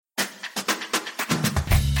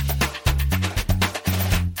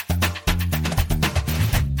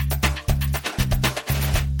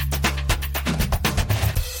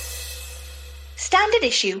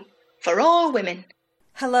Standard issue for all women.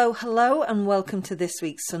 Hello, hello, and welcome to this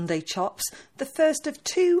week's Sunday Chops, the first of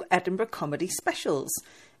 2 Edinburgh comedy specials.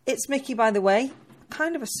 It's Mickey, by the way.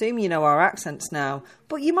 Kind of assume you know our accents now,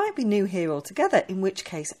 but you might be new here altogether, in which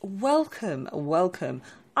case, welcome, welcome.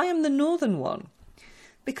 I am the northern one.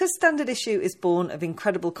 Because Standard Issue is born of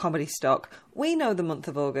incredible comedy stock, we know the month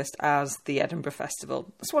of August as the Edinburgh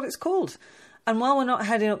Festival. That's what it's called. And while we're not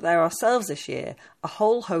heading up there ourselves this year, a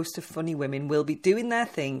whole host of funny women will be doing their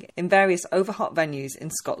thing in various overhot venues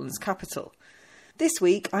in Scotland's capital. This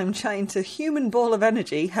week, I'm chatting to human ball of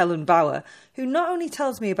energy, Helen Bauer, who not only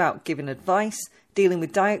tells me about giving advice, dealing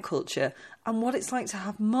with diet culture, and what it's like to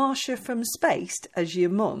have Marsha from Spaced as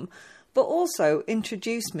your mum, but also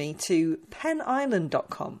introduced me to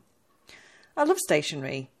penisland.com. I love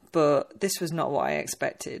stationery, but this was not what I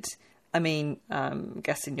expected. I mean, I'm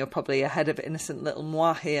guessing you're probably ahead of innocent little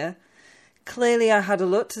moi here. Clearly I had a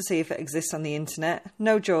look to see if it exists on the internet.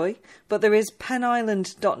 No joy, but there is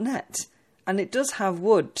penisland.net, and it does have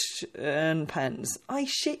wood and pens. I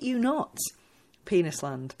shit you not.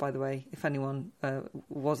 Penisland, by the way, if anyone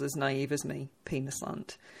was as naive as me.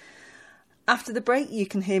 Penisland. After the break, you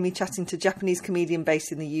can hear me chatting to Japanese comedian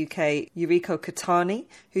based in the UK, Yuriko Kotani,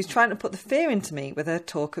 who's trying to put the fear into me with her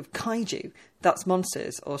talk of kaiju. That's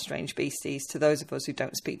monsters or strange beasties to those of us who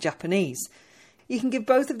don't speak Japanese. You can give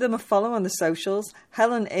both of them a follow on the socials.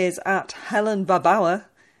 Helen is at Helen Bauer,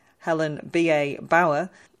 Helen B.A. Bauer,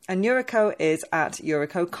 and Yuriko is at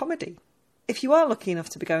Yuriko Comedy. If you are lucky enough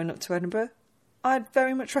to be going up to Edinburgh, I'd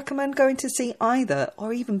very much recommend going to see either,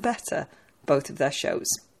 or even better, both of their shows.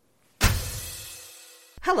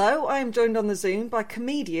 Hello, I am joined on the Zoom by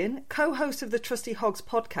comedian, co-host of the Trusty Hogs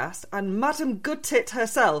podcast, and Madam Goodtit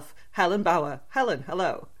herself, Helen Bauer. Helen,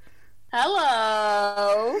 hello.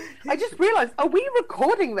 Hello. I just realised, are we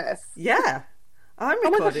recording this? Yeah, I'm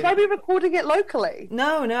recording. Oh my gosh, are we recording it locally?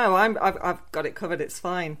 No, I've got it covered. It's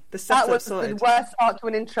fine. The That was sorted. the worst start to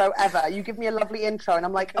an intro ever. You give me a lovely intro, and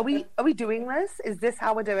I'm like, are we doing this? Is this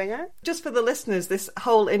how we're doing it? Just for the listeners, this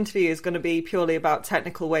whole interview is going to be purely about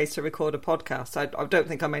technical ways to record a podcast. I don't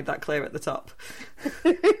think I made that clear at the top.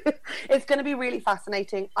 It's going to be really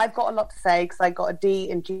fascinating. I've got a lot to say because I got a D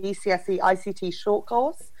in GCSE ICT short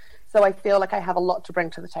course, so I feel like I have a lot to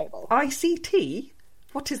bring to the table. ICT?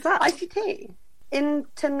 What is that? ICT?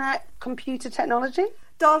 Internet Computer Technology?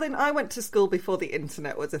 Darling, I went to school before the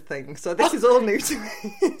internet was a thing, so this is all new to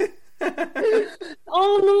me.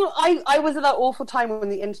 Oh no, I was at that awful time when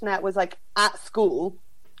the internet was like at school,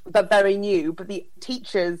 but very new, but the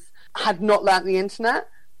teachers had not learnt the internet,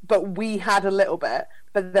 but we had a little bit,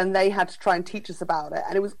 but then they had to try and teach us about it,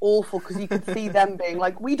 and it was awful because you could see them being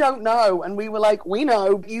like, we don't know, and we were like, we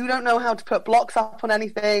know, you don't know how to put blocks up on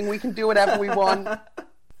anything, we can do whatever we want.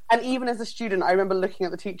 And even as a student, I remember looking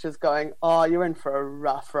at the teachers going, oh, you're in for a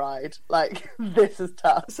rough ride. Like, this is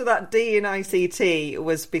tough. So that D in ICT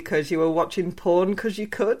was because you were watching porn because you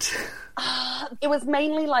could? It was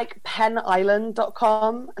mainly like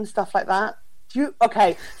penisland.com and stuff like that.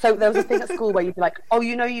 Okay, so there was a thing at school where you'd be like, oh,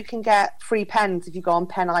 you know you can get free pens if you go on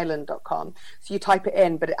penisland.com. So you type it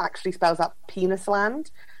in, but it actually spells out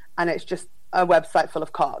Penisland, and it's just a website full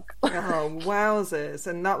of cock. Oh, wowzers.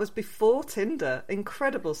 And that was before Tinder.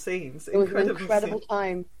 Incredible scenes. It was an incredible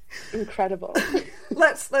time. Incredible.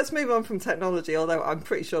 Let's move on from technology, although I'm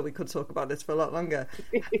pretty sure we could talk about this for a lot longer.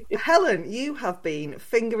 Helen, you have been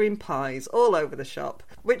fingering pies all over the shop,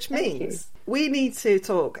 which means we need to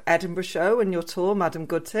talk Edinburgh show and your tour, Madam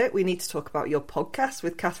Goodtit. We need to talk about your podcast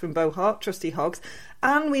with Catherine Bohart, Trusty Hogs,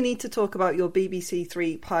 and we need to talk about your BBC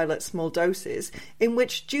Three pilot Small Doses, in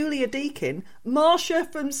which Julia Deakin,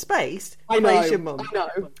 Marsha from Spaced, plays your mum. I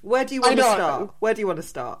know. Where do you want to start? Where do you want to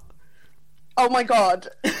start? Oh my god,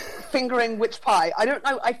 fingering which pie? I don't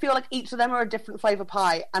know. I feel like each of them are a different flavour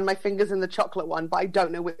pie, and my finger's in the chocolate one, but I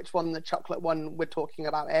don't know which one the chocolate one we're talking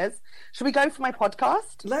about is. Should we go for my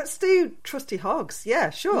podcast? Let's do Trusty Hogs. Yeah,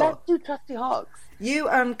 sure. Let's do Trusty Hogs. You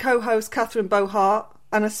and co-host Catherine Bohart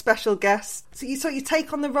and a special guest. So you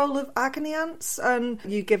take on the role of agony ants and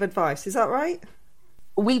you give advice. Is that right?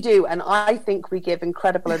 We do, and I think we give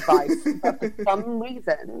incredible advice. But for some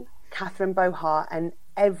reason, Catherine Bohart and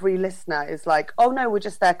every listener is like, oh no, we're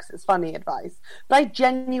just there because it's funny advice. But I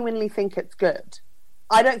genuinely think it's good.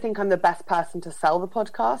 I don't think I'm the best person to sell the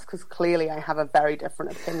podcast because clearly I have a very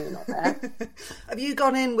different opinion of it. Have you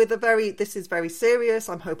gone in with this is very serious,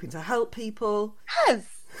 I'm hoping to help people? Yes.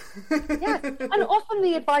 Yes. And often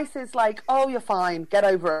the advice is like, oh, you're fine, get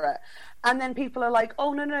over it. And then people are like,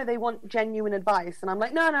 oh, no, they want genuine advice. And I'm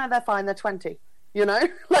like, no, they're fine, they're 20. You know?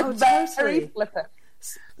 Like, very flippant.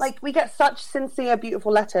 Like, we get such sincere,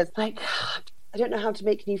 beautiful letters. Like, I don't know how to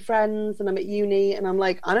make new friends, and I'm at uni, and I'm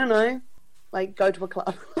like, I don't know, like, go to a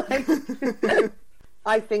club.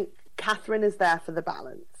 I think Catherine is there for the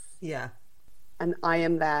balance. Yeah. And I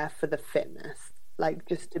am there for the fitness, like,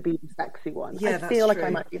 just to be the sexy one. Yeah, I feel like true. I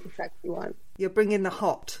might be the sexy one. You're bringing the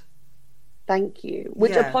hot. Thank you.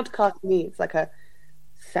 Which a podcast needs, like a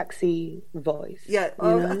sexy voice. Yeah,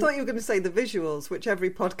 I thought you were going to say the visuals, which every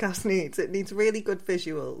podcast needs. It needs really good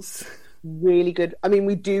visuals. Really good. I mean,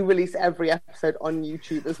 we do release every episode on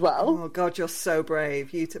YouTube as well. Oh God, you're so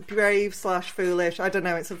brave. Brave/foolish. I don't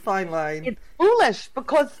know. It's a fine line. It's foolish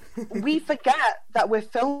because we forget that we're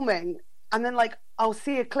filming, and then like I'll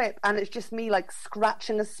see a clip and it's just me like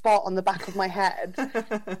scratching a spot on the back of my head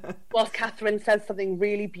whilst Catherine says something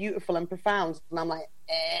really beautiful and profound, and I'm like,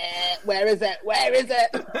 where is it? Where is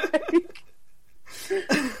it?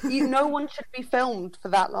 No one should be filmed for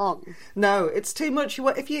that long. No, it's too much.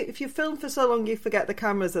 If you film for so long you forget the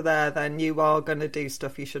cameras are there, then you are going to do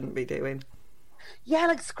stuff you shouldn't be doing. Yeah,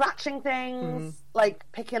 like scratching things, like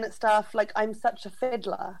picking at stuff. Like, I'm such a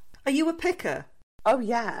fiddler. Are you a picker? Oh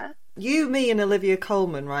yeah. You, me and Olivia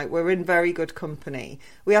Colman, right, we're in very good company.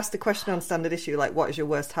 We asked a question on Standard Issue, like, what is your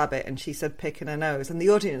worst habit? And she said picking her nose, and the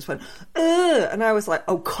audience went, ugh, and I was like,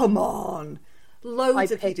 oh, come on.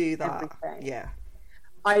 Loads of you do that. Everything. Yeah.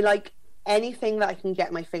 I like anything that I can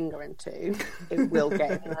get my finger into, it will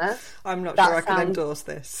get in there. I'm not sure I can endorse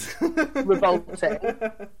this. Revolting,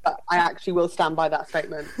 but I actually will stand by that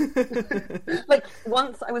statement. Like,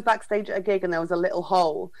 once I was backstage at a gig and there was a little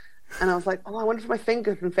hole, and I was like, oh, I wonder if my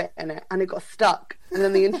finger can fit in it, and it got stuck, and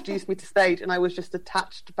then they introduced me to stage and I was just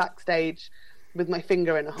attached backstage with my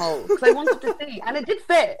finger in a hole because I wanted to see, and it did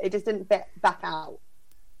fit, it just didn't fit back out.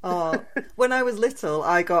 Oh, when I was little,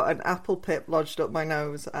 I got an apple pip lodged up my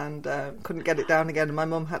nose and couldn't get it down again, and my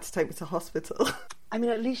mum had to take me to hospital. I mean,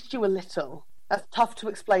 at least you were little. That's tough to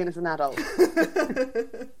explain as an adult.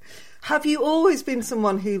 Have you always been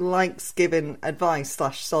someone who likes giving advice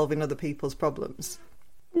 / solving other people's problems?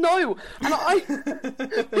 No, and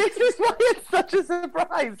this is why it's such a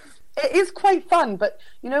surprise. It is quite fun, but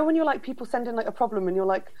you know when you're like, people send in like a problem and you're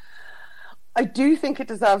like, I do think it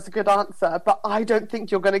deserves a good answer, but I don't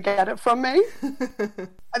think you're going to get it from me. And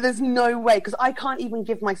there's no way, because I can't even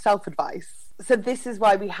give myself advice. So this is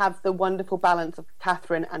why we have the wonderful balance of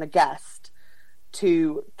Catherine and a guest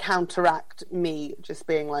to counteract me just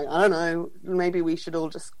being like, I don't know, maybe we should all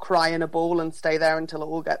just cry in a ball and stay there until it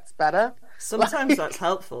all gets better. Sometimes that's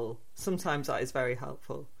helpful. Sometimes that is very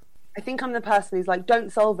helpful. I think I'm the person who's like,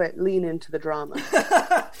 don't solve it, lean into the drama.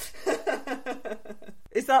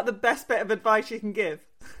 Is that the best bit of advice you can give?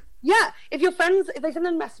 Yeah, if your friends, if they send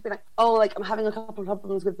a message, be like, oh, like, I'm having a couple of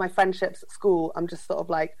problems with my friendships at school, I'm just sort of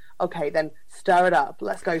like, okay, then stir it up,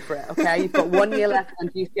 let's go for it, okay? You've got 1 year left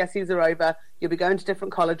and GCSEs are over, you'll be going to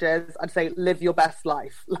different colleges, I'd say live your best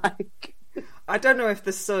life, like... I don't know if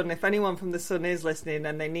The Sun, if anyone from The Sun is listening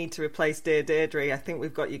and they need to replace Dear Deirdre, I think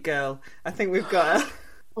we've got your girl. I think we've got her.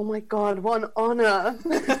 Oh my God, what an honour.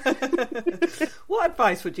 What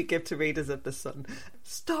advice would you give to readers of The Sun?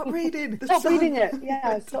 Stop reading The Stop Sun. reading it,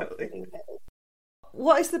 yeah, stop Totally. reading it.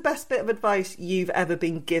 What is the best bit of advice you've ever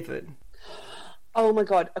been given? Oh my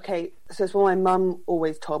God, okay, so it's what my mum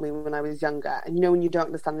always told me when I was younger, and you know when you don't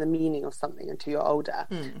understand the meaning of something until you're older,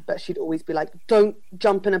 but she'd always be like, don't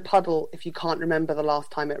jump in a puddle if you can't remember the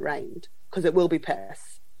last time it rained, because it will be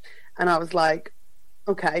piss. And I was like,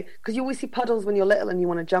 okay, because you always see puddles when you're little and you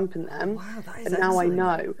want to jump in them. Wow, that is and now excellent. I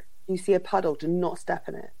know, you see a puddle, do not step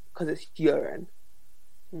in it, because it's urine.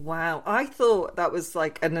 Wow, I thought that was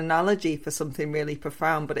like an analogy for something really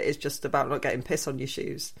profound, but it is just about not getting piss on your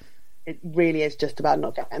shoes. It really is just about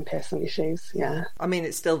not getting piss on your shoes, yeah. I mean,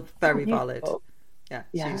 it's still very valid. Yeah,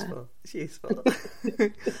 it's Yeah. useful.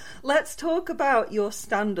 Let's talk about your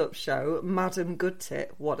stand-up show, Madam Goodtit.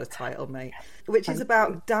 What a title, mate. Which is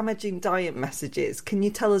about damaging diet messages. Can you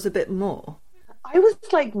tell us a bit more? I was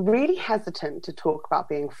like really hesitant to talk about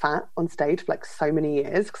being fat on stage for like so many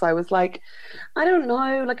years because I was like, I don't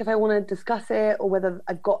know, like if I want to discuss it or whether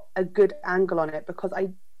I've got a good angle on it, because I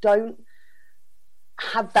don't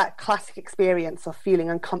have that classic experience of feeling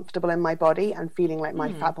uncomfortable in my body and feeling like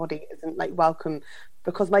my fat body isn't like welcome,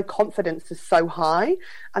 because my confidence is so high.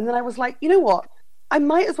 And then I was like, you know what, I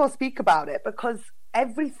might as well speak about it, because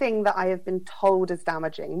everything that I have been told is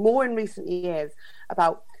damaging, more in recent years,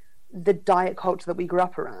 about the diet culture that we grew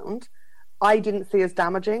up around, I didn't see as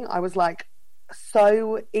damaging. I was like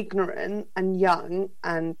so ignorant and young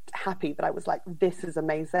and happy that I was like, this is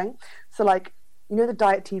amazing. So like, you know, the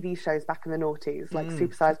diet TV shows back in the noughties, like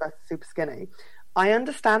Super Size versus Super Skinny, I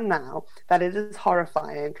understand now that it is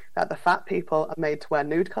horrifying that the fat people are made to wear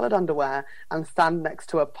nude-coloured underwear and stand next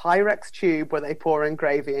to a Pyrex tube where they pour in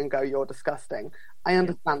gravy and go, you're disgusting. I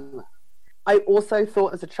understand that. I also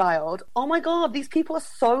thought as a child, oh my God, these people are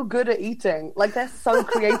so good at eating. Like, they're so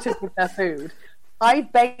creative with their food. I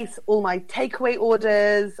base all my takeaway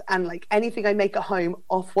orders and like anything I make at home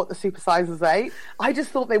off what the supersizers ate. I just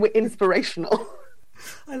thought they were inspirational.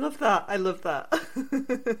 I love that.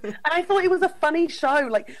 And I thought it was a funny show.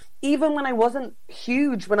 Like, even when I wasn't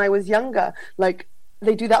huge, when I was younger, like,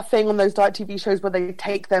 they do that thing on those diet TV shows where they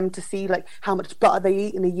take them to see like how much butter they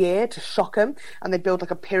eat in a year to shock them, and they build like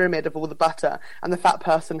a pyramid of all the butter, and the fat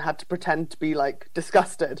person had to pretend to be like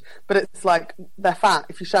disgusted, but it's like they're fat.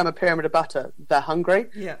 If you show them a pyramid of butter, they're hungry.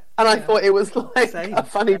 Yeah. And I thought it was like Same. a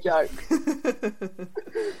funny joke.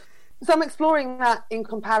 So I'm exploring that in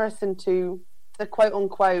comparison to the quote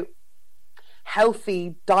unquote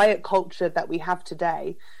healthy diet culture that we have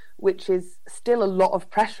today, which is still a lot of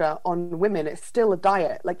pressure on women. It's still a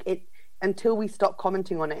diet. Like, it, until we stop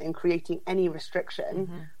commenting on it and creating any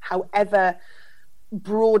restriction, however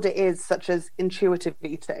broad it is, such as intuitive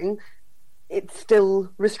eating, it's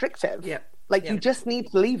still restrictive. You just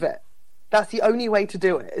need to leave it. That's the only way to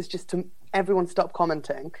do it, is just to everyone stop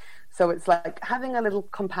commenting. So it's like having a little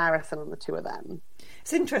comparison on the two of them.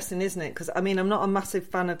 It's interesting, isn't it? Because, I mean, I'm not a massive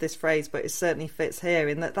fan of this phrase, but it certainly fits here,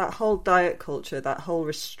 in that whole diet culture, that whole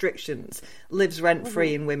restrictions, lives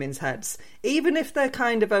rent-free in women's heads. Even if they're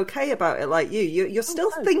kind of okay about it, like you're still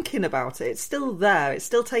thinking about it. It's still there. It's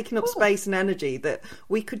still taking up space and energy that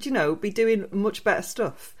we could, be doing much better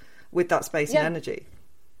stuff with that space and energy.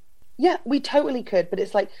 Yeah, we totally could. But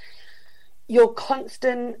it's like you're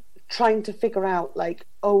constant trying to figure out, like,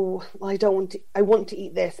 oh, I want to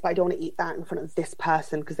eat this, but I don't want to eat that in front of this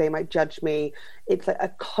person because they might judge me. It's like a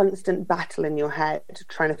constant battle in your head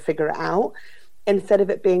trying to figure it out, instead of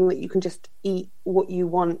it being that you can just eat what you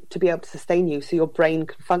want to be able to sustain you so your brain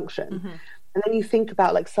can function. And then you think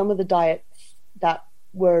about like some of the diets that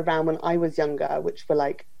were around when I was younger, which were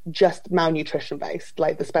like just malnutrition based,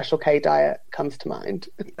 like the Special K diet comes to mind.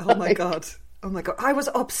 Oh my God. I was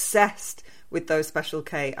obsessed with those Special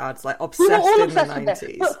K ads, like obsessed in the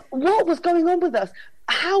 90s. But what was going on with us?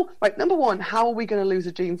 Number one, how are we going to lose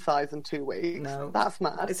a jean size in 2 weeks? No. That's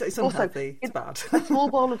mad. It's unhealthy. It's bad. A small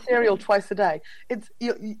bowl of cereal twice a day.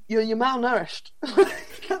 You're malnourished.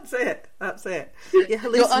 That's it. You're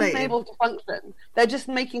hallucinating. You're unable to function. They're just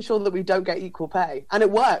making sure that we don't get equal pay. And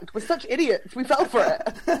it worked. We're such idiots. We fell for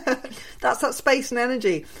it. That's that space and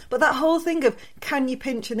energy. But that whole thing of, can you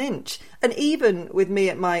pinch an inch? And even with me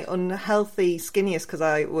at my unhealthy skinniest, because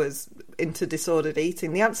I was into disordered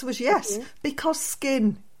eating, the answer was yes. Because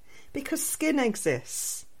skin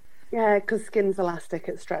exists. Yeah, because skin's elastic,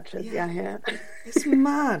 it stretches. Yeah. It's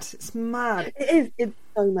mad. It is. It's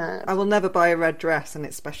so mad. I will never buy a red dress, and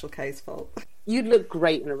it's Special K's fault. You'd look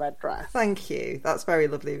great in a red dress. Thank you. That's very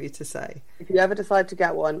lovely of you to say. If you ever decide to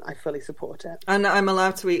get one, I fully support it. And I'm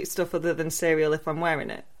allowed to eat stuff other than cereal if I'm wearing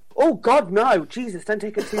it? Oh, God, no. Jesus, don't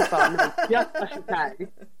take it too far. No, just Special K.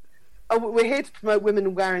 Oh, we're here to promote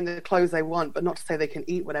women wearing the clothes they want, but not to say they can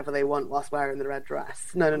eat whatever they want whilst wearing the red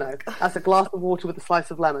dress. No. That's a glass of water with a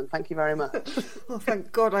slice of lemon. Thank you very much. Oh,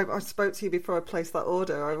 thank God I spoke to you before I placed that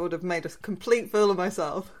order. I would have made a complete fool of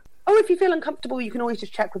myself. Oh, if you feel uncomfortable, you can always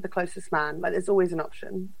just check with the closest man. Like, there's always an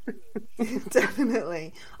option.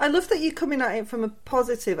 Definitely. I love that you're coming at it from a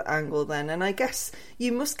positive angle then, and I guess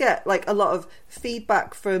you must get like a lot of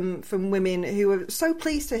feedback from women who are so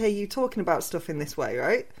pleased to hear you talking about stuff in this way,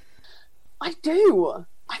 right? I do.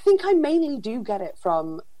 I think I mainly do get it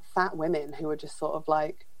from fat women who are just sort of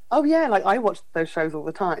like, oh yeah, like I watch those shows all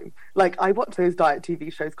the time. Like I watch those diet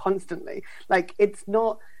TV shows constantly. Like it's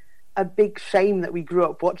not a big shame that we grew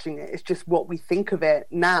up watching it. It's just what we think of it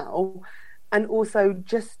now. And also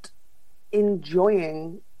just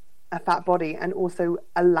enjoying a fat body and also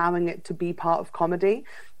allowing it to be part of comedy.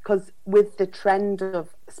 Because with the trend of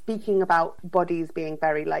speaking about bodies being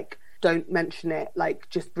very like, don't mention it, like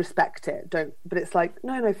just respect it, don't, but it's like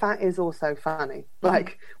no, fat is also funny.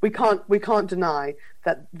 Like we can't deny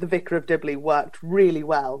that the Vicar of Dibley worked really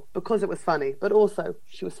well because it was funny, but also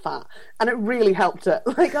she was fat and it really helped her.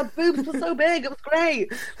 Like her boobs were so big, it was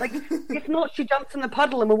great. Like if not, she jumps in the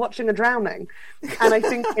puddle and we're watching her drowning. And I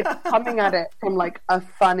think it's coming at it from like a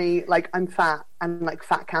funny, like I'm fat and like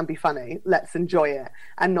fat can be funny, let's enjoy it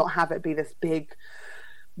and not have it be this big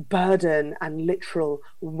burden and literal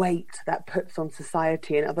weight that puts on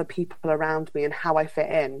society and other people around me and how I fit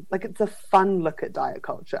in. Like, it's a fun look at diet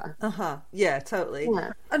culture. Yeah, totally.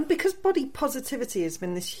 Yeah. And because body positivity has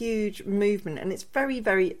been this huge movement, and it's very,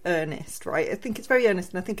 very earnest, right? I think it's very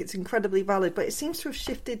earnest, and I think it's incredibly valid, but it seems to have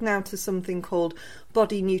shifted now to something called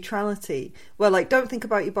body neutrality, where, like, don't think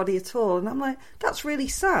about your body at all. And I'm like, that's really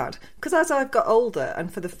sad, because as I've got older,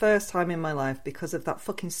 and for the first time in my life, because of that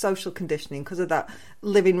fucking social conditioning, because of that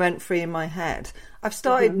living rent-free in my head, I've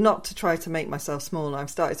started not to try to make myself smaller. I've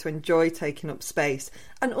started to enjoy taking up space,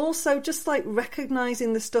 and also just like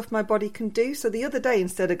recognising the stuff my body can do. So the other day,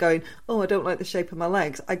 instead of going, oh, I don't like the shape of my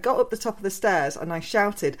legs, I got up the top of the stairs and I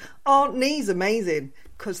shouted, aren't knees amazing?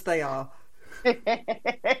 Because they are. That's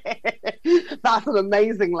an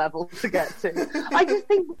amazing level to get to. I just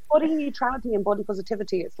think body neutrality and body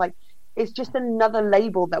positivity, it's just another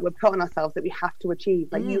label that we're put on ourselves that we have to achieve.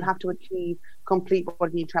 Like, you have to achieve complete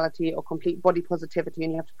body neutrality or complete body positivity,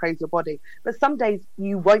 and you have to praise your body. But some days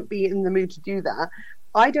you won't be in the mood to do that.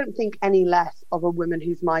 I don't think any less of a woman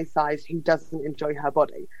who's my size who doesn't enjoy her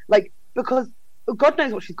body. Like, because God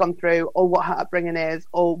knows what she's gone through or what her upbringing is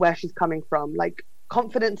or where she's coming from. Like,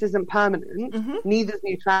 confidence isn't permanent, neither is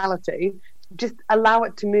neutrality. Just allow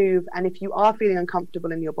it to move, and if you are feeling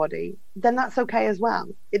uncomfortable in your body, then that's okay as well.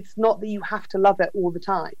 It's not that you have to love it all the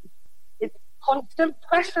time. It's constant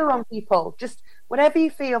pressure on people. Just whatever you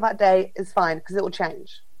feel that day is fine, because it will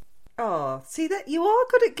change. Oh, see, that you are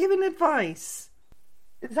good at giving advice.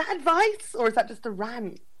 Is that advice, or is that just a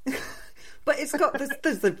rant? But it's got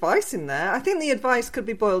there's advice in there. I think the advice could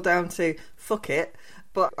be boiled down to fuck it,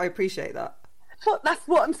 but I appreciate that. That's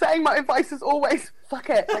what I'm saying. My advice is always fuck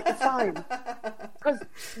it. Like, it's fine. Because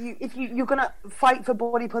if you're going to fight for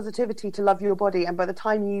body positivity to love your body, and by the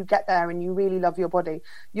time you get there and you really love your body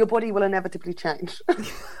will inevitably change.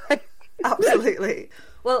 Absolutely.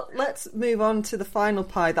 Well, let's move on to the final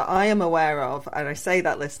pie that I am aware of, and I say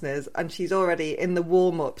that, listeners, and she's already in the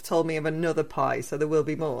warm-up told me of another pie, so there will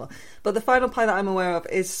be more. But the final pie that I'm aware of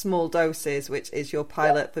is Small Doses, which is your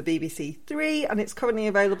pilot for BBC Three, and it's currently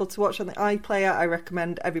available to watch on the iPlayer. I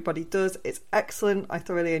recommend everybody does. It's excellent. I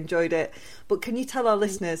thoroughly enjoyed it. But can you tell our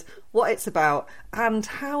listeners what it's about and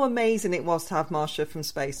how amazing it was to have Marsha from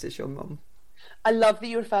Space as your mum? I love that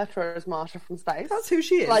you refer to her as Marsha from Space. That's who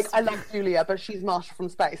she is. Like, I love Julia, but she's Marsha from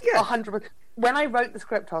Space. Yeah. 100%. When I wrote the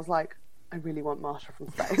script, I was like, I really want Marsha from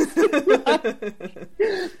Space.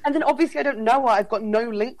 And then obviously I don't know her. I've got no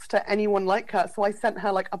links to anyone like her. So I sent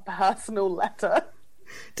her like a personal letter.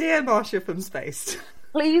 Dear Marsha from Space,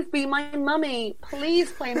 please be my mummy.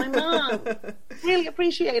 Please play my mum. Really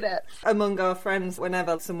appreciate it. Among our friends,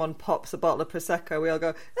 whenever someone pops a bottle of Prosecco, we all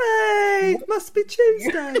go, hey, it must be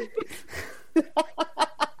Tuesday.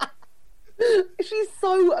 She's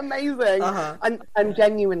so amazing. I'm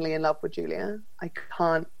genuinely in love with Julia. I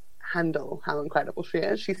can't handle how incredible she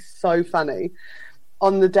is. She's so funny.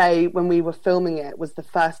 On the day when we were filming it was the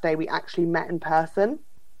first day we actually met in person,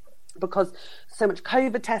 because so much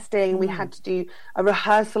COVID testing, we had to do a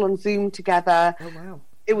rehearsal on Zoom together. Oh wow.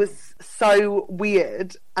 It was so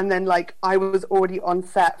weird. And then like I was already on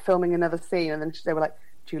set filming another scene, and then they were like,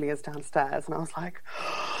 Julia's downstairs, and I was like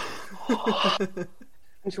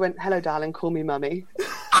and she went, hello darling, call me mummy.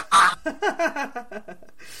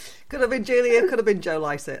 Could have been Julia, could have been Joe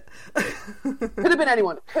Lycett. Could have been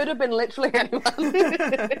anyone. Could have been literally anyone.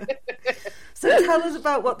 So tell us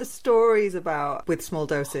about what the story's about with Small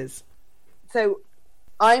Doses. So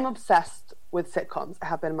I'm obsessed with sitcoms. I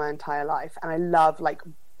have been my entire life, and I love like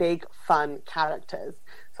big fun characters.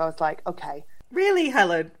 So I was like, okay. Really,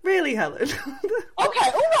 Helen? Really, Helen? Okay, all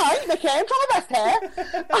right, Nikki, I'm trying my best here.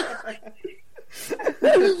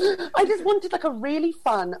 I just wanted like a really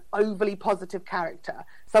fun, overly positive character.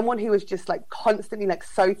 Someone who was just like constantly like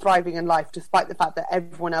so thriving in life, despite the fact that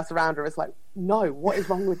everyone else around her is like, no, what is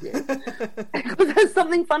wrong with you? There's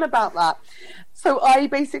something fun about that. So I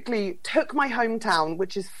basically took my hometown,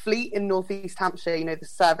 which is Fleet in Northeast Hampshire, you know, the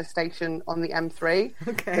service station on the M3.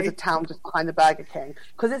 Okay. There's a town just behind the Burger King,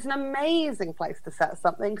 because it's an amazing place to set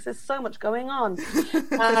something, because there's so much going on.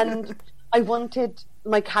 And I wanted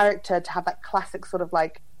my character to have that classic sort of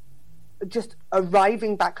like just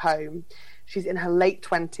arriving back home. She's in her late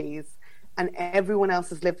 20s, and everyone else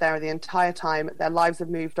has lived there the entire time. Their lives have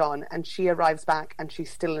moved on, and she arrives back and she's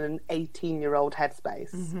still in an 18-year-old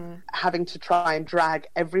headspace, having to try and drag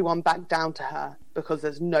everyone back down to her because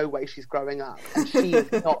there's no way she's growing up, and she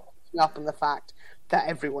is not picking up on the fact that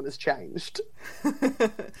everyone has changed.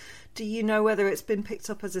 Do you know whether it's been picked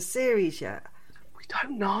up as a series yet? We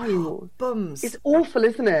don't know. Bums. It's awful,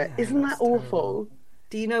 isn't it? Yeah, Isn't that awful? Terrible.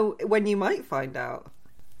 Do you know when you might find out?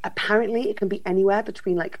 apparently it can be anywhere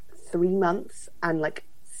between like 3 months and like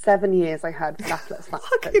 7 years. I heard flatlets.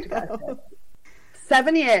 Fucking hell.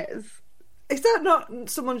 7 years. Is that not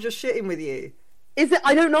someone just shitting with you? Is it?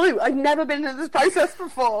 I don't know. I've never been in this process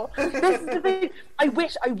before. This is the thing. I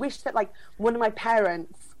wish that like one of my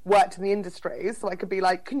parents worked in the industry so I could be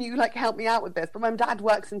like, can you like help me out with this? But my dad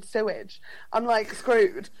works in sewage. I'm like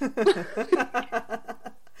screwed.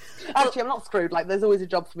 Actually, I'm not screwed. Like, there's always a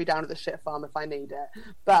job for me down at the shit farm if I need it.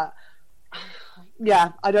 But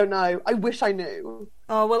yeah, I don't know. I wish I knew.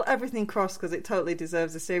 Oh, well, everything crossed, because it totally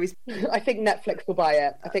deserves a series. I think Netflix will buy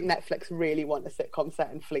it. I think Netflix really want a sitcom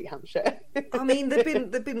set in Fleet, Hampshire. I mean,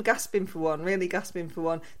 they've been gasping for one, really gasping for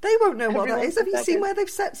one. They won't know what that is. Have you seen where they've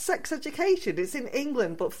set sex education? It's in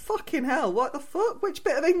England, but fucking hell, what the fuck? Which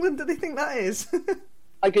bit of England do they think that is?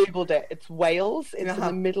 I googled it. It's Wales. It's in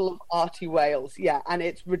the middle of arty Wales. Yeah, and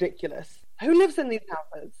it's ridiculous. Who lives in these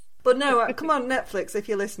houses? But no, come on, Netflix, if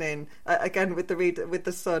you're listening, again, with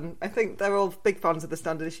the Sun, I think they're all big fans of the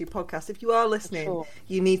Standard Issue podcast. If you are listening,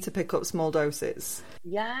 you need to pick up Small Doses.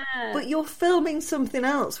 Yeah. But you're filming something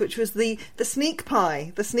else, which was the sneak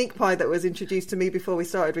pie that was introduced to me before we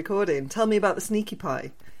started recording. Tell me about the sneaky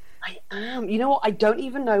pie. I am. You know what? I don't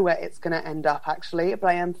even know where it's going to end up, actually, but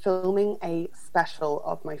I am filming a special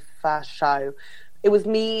of my first show. It was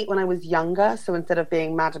me when I was younger, so instead of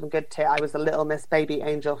being Madam Good Tit, I was a little Miss Baby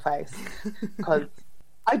Angel Face. Because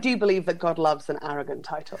I do believe that God loves an arrogant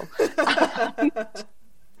title. But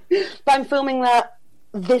I'm filming that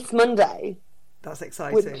this Monday. That's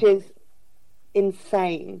exciting. Which is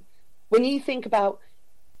insane. When you think about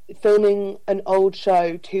filming an old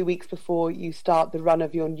show 2 weeks before you start the run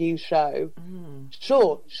of your new show,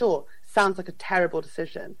 sure, sounds like a terrible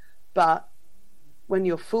decision. But when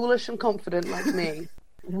you're foolish and confident like me,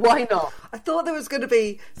 why not? I thought there was going to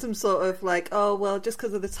be some sort of like, oh, well, just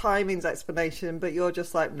because of the timings explanation, but you're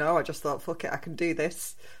just like, no, I just thought, fuck it, I can do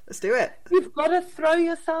this. Let's do it. You've got to throw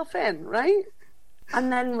yourself in, right?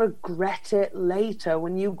 And then regret it later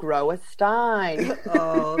when you grow a stein.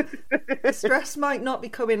 Oh, the stress might not be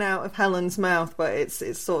coming out of Helen's mouth, but it's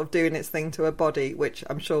sort of doing its thing to her body, which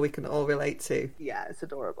I'm sure we can all relate to. Yeah, it's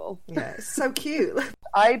adorable. Yeah, it's so cute.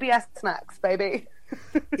 IBS snacks, baby.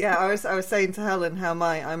 Yeah, I was saying to Helen how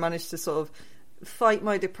I managed to sort of fight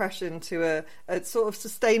my depression to a sort of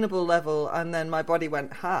sustainable level, and then my body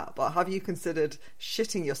went, but have you considered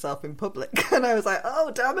shitting yourself in public? And I was like, oh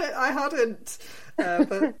damn it, I hadn't.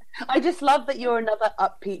 But I just love that you're another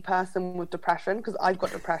upbeat person with depression, because I've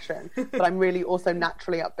got depression, but I'm really also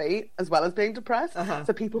naturally upbeat as well as being depressed.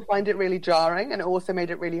 So people find it really jarring, and it also made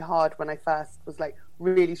it really hard when I first was like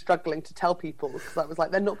really struggling to tell people, because I was like,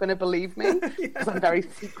 they're not going to believe me because I'm very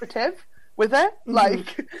secretive with it.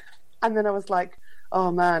 Like, and then I was like, oh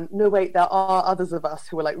man, no wait, there are others of us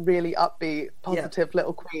who are like really upbeat, positive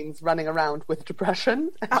little queens running around with depression.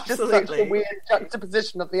 It's Absolutely. just such a weird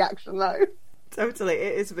juxtaposition of the action though. Totally,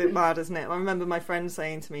 it is a bit mad, isn't it? I remember my friend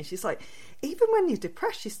saying to me, she's like, even when you're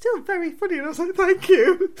depressed, you're still very funny. And I was like, thank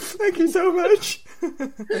you so much.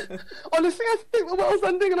 Honestly, I think the world's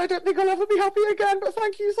ending and I don't think I'll ever be happy again, but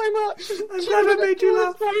thank you so much. I'm glad I made you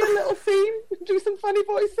laugh. Play a little theme, do some funny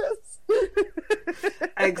voices.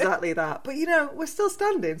 Exactly that. But you know, we're still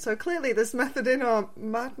standing, so clearly there's method in our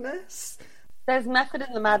madness. There's method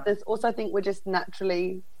in the madness. Also, I think we're just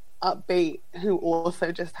naturally upbeat who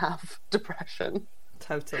also just have depression.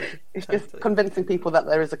 Totally. It's just convincing people that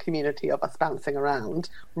there is a community of us bouncing around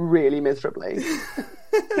really miserably.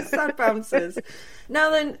 Sad bouncers.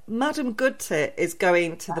 Now then, Madam Goodtit is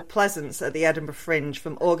going to the Pleasance at the Edinburgh Fringe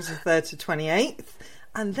from August the 3rd to 28th.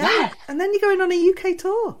 And then you're going on a UK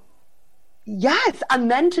tour. Yes,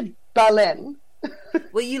 and then to Berlin.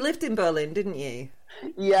 Well, you lived in Berlin, didn't you?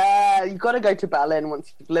 Yeah, you've got to go to Berlin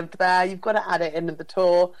once you've lived there. You've got to add it into the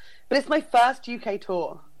tour. But it's my first UK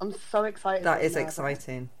tour. I'm so excited. That is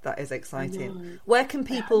exciting. That is exciting. Where can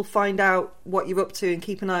people find out what you're up to and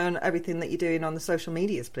keep an eye on everything that you're doing on the social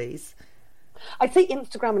medias, please? I'd say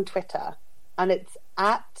Instagram and Twitter. And it's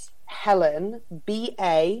at Helen,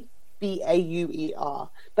 Bauer.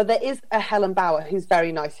 But there is a Helen Bauer who's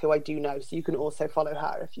very nice, who I do know, so you can also follow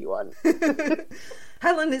her if you want.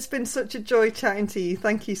 Helen, it's been such a joy chatting to you.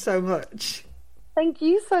 Thank you so much. Thank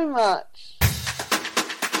you so much.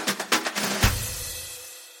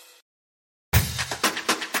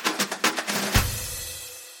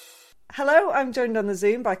 Hello, I'm joined on the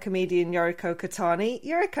Zoom by comedian Yuriko Kotani.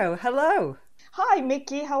 Yuriko, hello. Hi,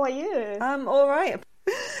 Mickey. How are you? I'm all right.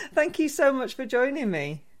 Thank you so much for joining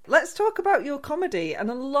me. Let's talk about your comedy, and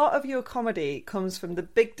a lot of your comedy comes from the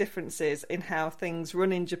big differences in how things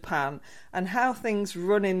run in Japan and how things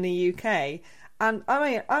run in the UK. And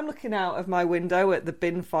I mean, I'm looking out of my window at the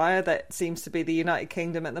bin fire that seems to be the United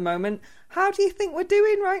Kingdom at the moment. How do you think we're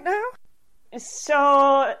doing right now?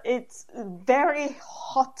 So it's very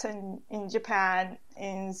hot in Japan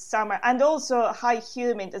in summer, and also high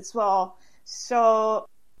humid as well. So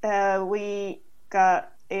we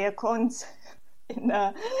got air cons in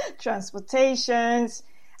transportations,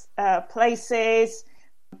 places.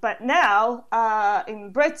 But now in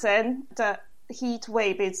Britain, the heat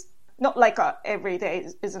wave is not like every day,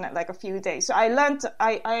 isn't it? Like a few days. So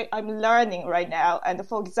I'm learning right now. And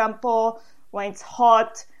for example, when it's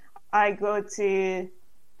hot, I go to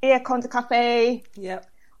air-con cafe. Yep.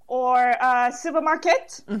 Or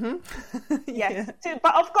supermarket. Mm-hmm. Yes. Yeah.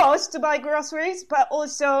 But of course, to buy groceries, but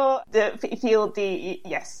also feel the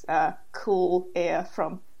cool air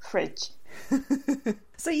from fridge.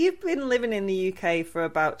 So you've been living in the UK for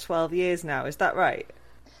about 12 years now, is that right?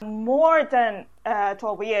 More than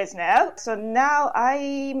 12 years now. So now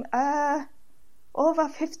I'm over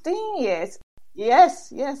 15 years. Yes,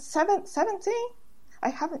 17. I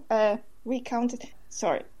haven't recounted.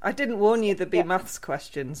 Sorry. I didn't warn you there'd be maths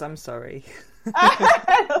questions. I'm sorry.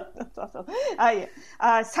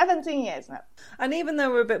 17 years now. And even though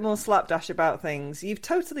we're a bit more slapdash about things, you've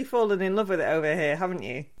totally fallen in love with it over here, haven't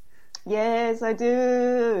you? Yes, I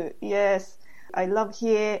do. Yes. I love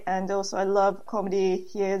here, and also I love comedy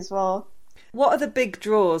here as well. What are the big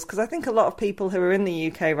draws? Because I think a lot of people who are in the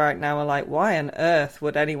UK right now are like, why on earth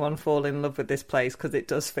would anyone fall in love with this place? Because it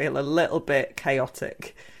does feel a little bit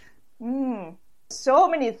chaotic. So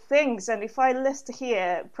many things, and if I list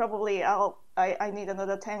here, probably I need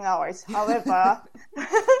another 10 hours. However,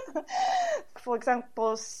 for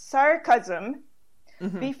example, sarcasm.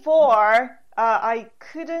 Mm-hmm. Before, I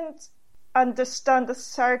couldn't understand the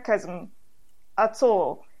sarcasm at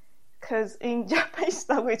all. Because in Japanese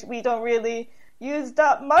language, we don't really use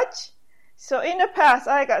that much. So in the past,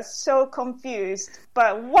 I got so confused.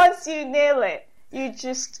 But once you nail it, you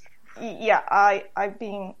just, I've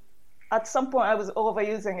been, at some point I was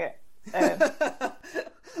overusing it.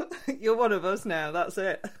 You're one of us now, that's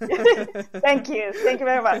it. Thank you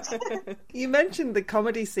very much. You mentioned the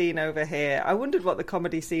comedy scene over here. I wondered what the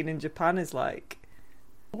comedy scene in Japan is like.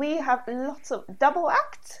 We have lots of double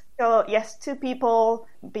acts. So yes, two people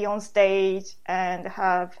be on stage and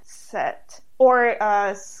have set or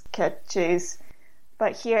sketches.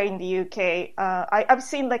 But here in the UK, I've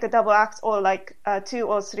seen like a double act or like 2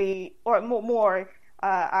 or 3 or more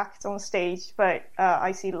acts on stage. But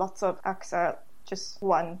I see lots of acts are just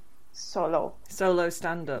one solo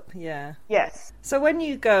stand-up. Yeah. Yes. So when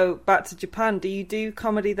you go back to Japan, do you do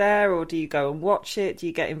comedy there, or do you go and watch it? Do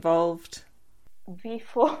you get involved?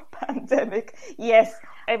 Before pandemic, yes.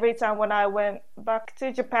 Every time when I went back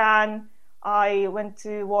to Japan, I went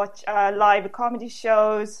to watch live comedy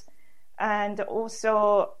shows, and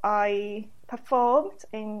also I performed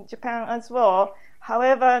in Japan as well.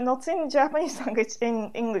 However, not in Japanese language,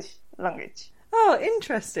 in English language. Oh,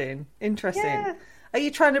 interesting. Yeah. Are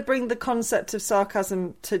you trying to bring the concept of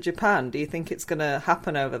sarcasm to Japan? Do you think it's going to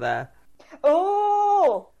happen over there?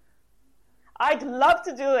 Oh, I'd love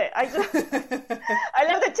to do it. I love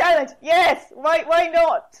the challenge. Yes, why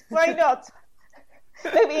not?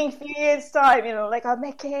 Maybe in a few years' time, like I'll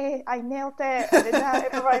make it. I nailed it. And then now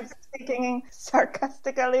everyone's speaking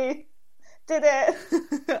sarcastically. Did it?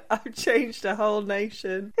 I've changed a whole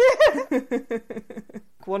nation.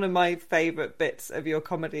 One of my favourite bits of your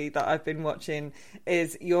comedy that I've been watching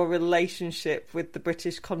is your relationship with the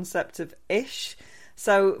British concept of ish.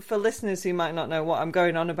 So for listeners who might not know what I'm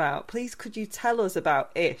going on about, please could you tell us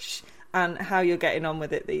about ish and how you're getting on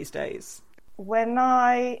with it these days? When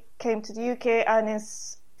I came to the UK and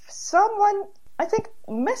someone, I think,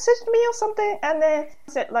 messaged me or something and then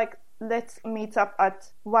said, like, let's meet up at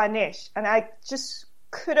 1-ish. And I just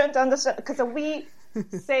couldn't understand because we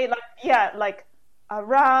say, like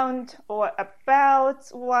around or about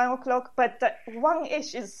 1 o'clock, but that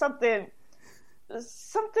 1-ish is something,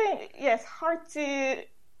 yes, hard to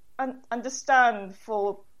understand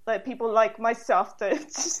for like people like myself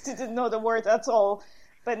that just didn't know the word at all.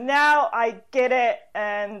 But now I get it,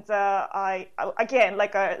 and I again,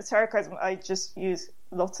 like a sarcasm, I just use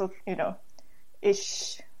lots of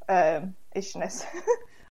ishness.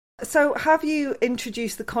 So have you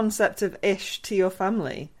introduced the concept of ish to your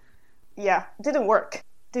family? Yeah, didn't work.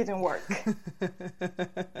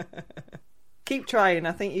 Keep trying.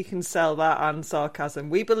 I think you can sell that and sarcasm.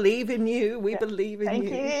 We believe in you. We believe in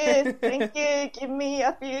you. Thank you. Give me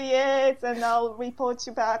a few years and I'll report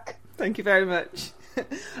you back. Thank you very much.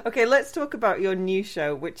 Okay, let's talk about your new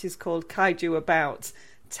show, which is called Kaiju About.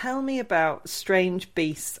 Tell me about strange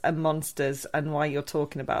beasts and monsters and why you're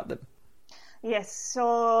talking about them. Yes,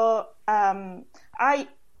 so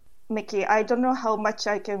Mickey, I don't know how much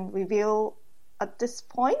I can reveal at this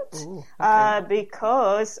point. Ooh, okay.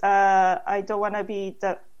 Because I don't want to be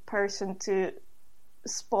the person to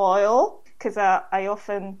spoil. Because I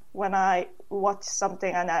often, when I watch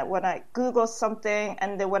something and when I Google something,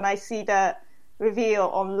 and then when I see the reveal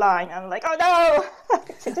online, I'm like, oh no, I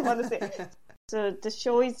didn't want to see it. So the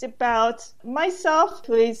show is about myself,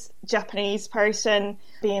 who is a Japanese person,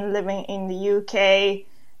 living in the UK,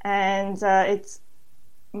 and it's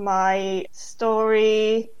my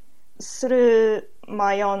story through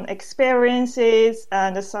my own experiences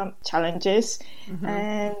and some challenges,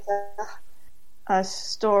 and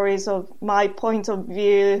stories of my point of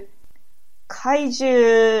view.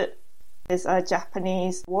 Kaiju is a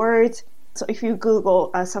Japanese word. So if you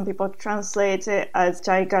Google, some people translate it as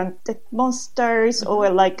gigantic monsters or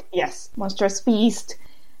monstrous beast.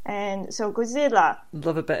 And so Godzilla.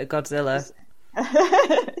 Love a bit of Godzilla.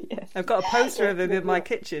 Yes. I've got a poster of him in my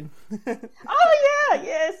kitchen. Oh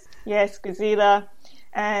yeah, yes, Godzilla.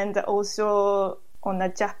 And also on the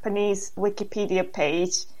Japanese Wikipedia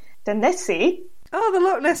page, the Nessie. Oh, the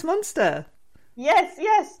Loch Ness Monster. Yes.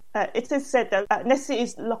 It is said that Nessie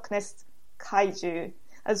is Loch Ness kaiju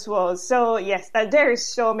as well. So yes, there is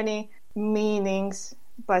so many meanings,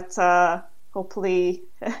 but hopefully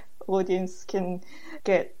audience can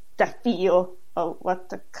get the feel of what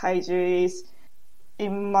the kaiju is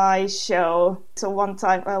in my show. So one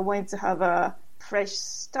time I went to have a fresh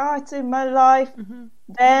start in my life,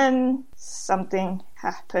 then something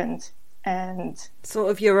happened, and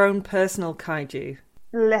sort of your own personal kaiju.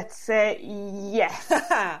 Let's say yes.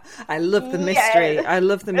 I love the mystery. Yes. I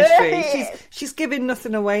love the mystery. She's giving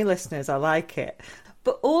nothing away, listeners. I like it.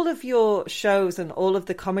 But all of your shows and all of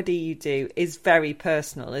the comedy you do is very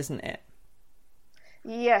personal, isn't it?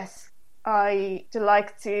 Yes, I do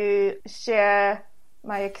like to share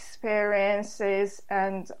my experiences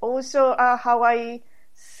and also how I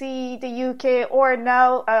see the UK, or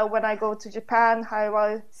now when I go to Japan, how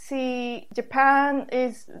I see Japan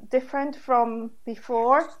is different from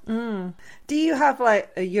before. Do you have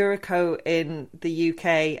like a Yuriko in the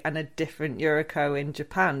UK and a different Yuriko in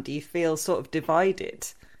Japan? Do you feel sort of divided?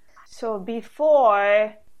 So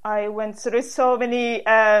before I went through so many,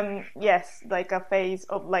 like a phase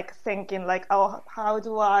of like thinking like, oh, how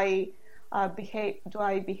do I behave? Do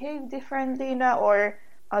I behave differently now, or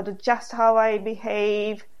just how I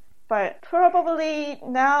behave? But probably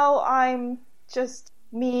now I'm just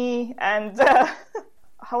me, and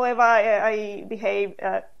however I behave,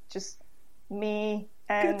 just me,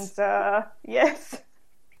 and yes.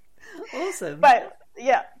 Awesome. But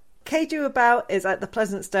yeah. Kaiju About is at the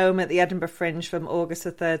Pleasance Dome at the Edinburgh Fringe from August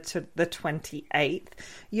the 3rd to the 28th.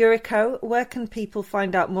 Yuriko, where can people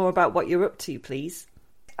find out more about what you're up to, please?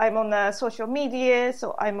 I'm on social media,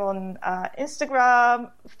 so I'm on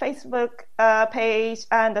Instagram, Facebook page,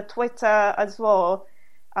 and Twitter as well.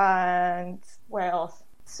 And where else?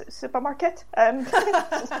 Supermarket.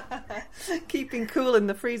 Keeping cool in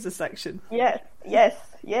the freezer section. Yes.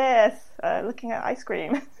 Looking at ice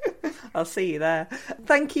cream. I'll see you there.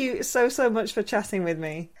 Thank you so much for chatting with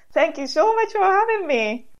me. Thank you so much for having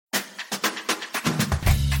me.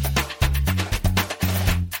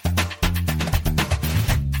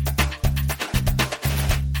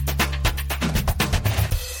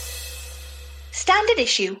 Standard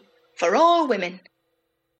issue for all women.